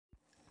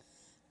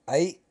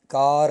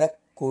ஐகாரக்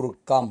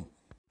குறுக்கம்.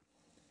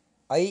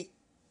 ஐ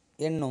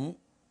என்னும்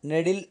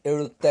நெடில்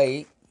எழுத்தை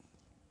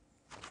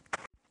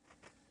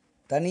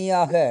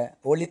தனியாக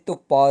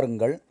ஒலித்துப்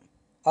பாருங்கள்.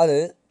 அது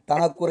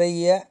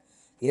தனக்குரிய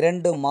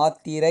 2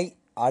 மாத்திரை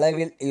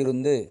அளவில்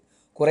இருந்து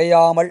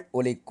குறையாமல்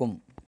ஒலிக்கும்.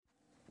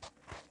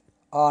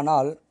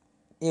 ஆனால்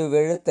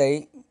இவ்வெழுத்தை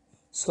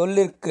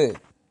சொல்லிற்கு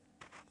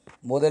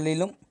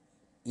முதலிலும்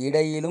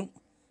இடையிலும்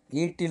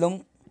ஈற்றிலும்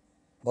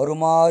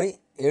வருமாறு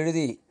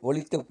எழுதி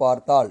ஒலித்துப்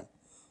பார்த்தால்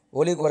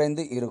ஒலி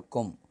குறைந்து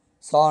இருக்கும்.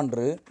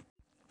 சான்று: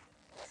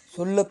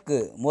 சொல்லுக்கு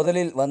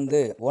முதலில்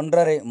வந்து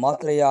 1½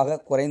 மாத்திரையாக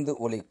குறைந்து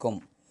ஒலிக்கும்.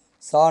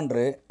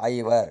 சான்று: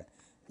 ஐவர்.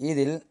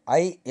 இதில்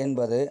ஐ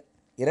என்பது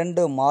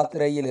 2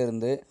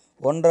 மாத்திரையிலிருந்து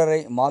 1½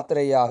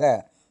 மாத்திரையாக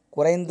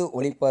குறைந்து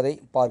ஒலிப்பதை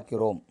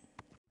பார்க்கிறோம்.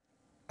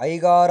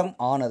 ஐகாரம்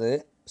ஆனது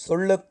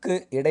சொல்லுக்கு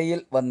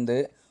இடையில் வந்து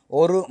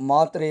 1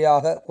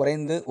 மாத்திரையாக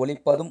குறைந்து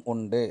ஒலிப்பதும்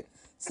உண்டு.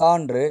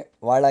 சான்று: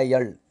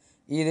 வளையல்.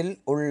 இதில்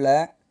உள்ள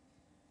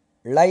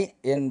ளை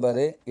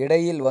என்பது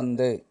இடையில்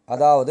வந்து,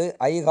 அதாவது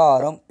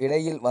ஐகாரம்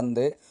இடையில்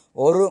வந்து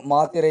 1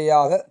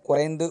 மாத்திரையாக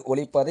குறைந்து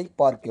ஒலிப்பதை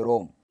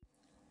பார்க்கிறோம்.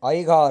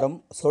 ஐகாரம்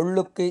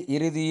சொல்லுக்கு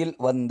இறுதியில்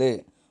வந்து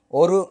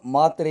 1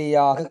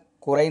 மாத்திரையாக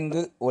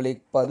குறைந்து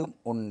ஒலிப்பதும்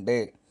உண்டு.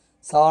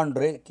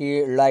 சான்று: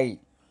 கீழை.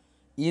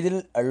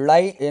 இதில்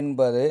ளை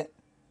என்பது,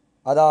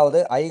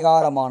 அதாவது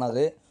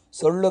ஐகாரமானது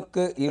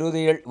சொல்லுக்கு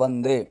இறுதியில்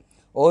வந்து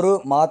 1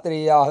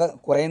 மாத்திரையாக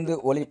குறைந்து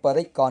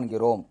ஒலிப்பதைக்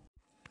காண்கிறோம்.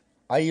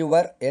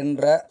 ஐவர்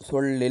என்ற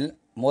சொல்லில்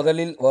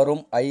முதலில்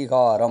வரும்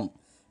ஐகாரம்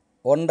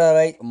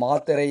 1½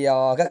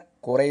 மாத்திரையாக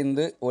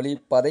குறைந்து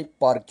ஒலிப்பதைப்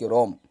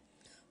பார்க்கிறோம்.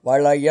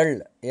 வளையல்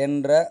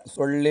என்ற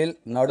சொல்லில்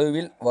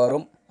நடுவில்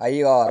வரும்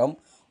ஐகாரம்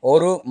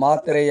 1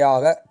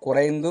 மாத்திரையாக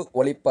குறைந்து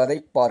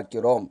ஒலிப்பதைப்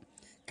பார்க்கிறோம்.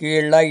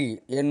 கீழை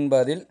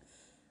என்பதில்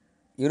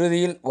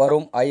இறுதியில்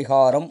வரும்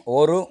ஐகாரம்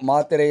 1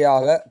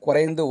 மாத்திரையாக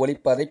குறைந்து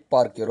ஒலிப்பதைப்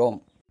பார்க்கிறோம்.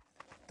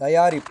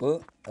 தயாரிப்பு: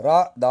 ரா.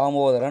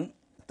 தாமோதரன்,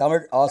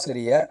 தமிழ்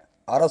ஆசிரியர்,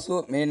 அரசு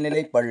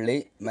மேல்நிலைப்பள்ளி,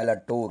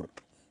 மெலட்டூர்,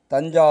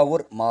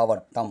 தஞ்சாவூர்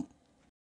மாவட்டம்.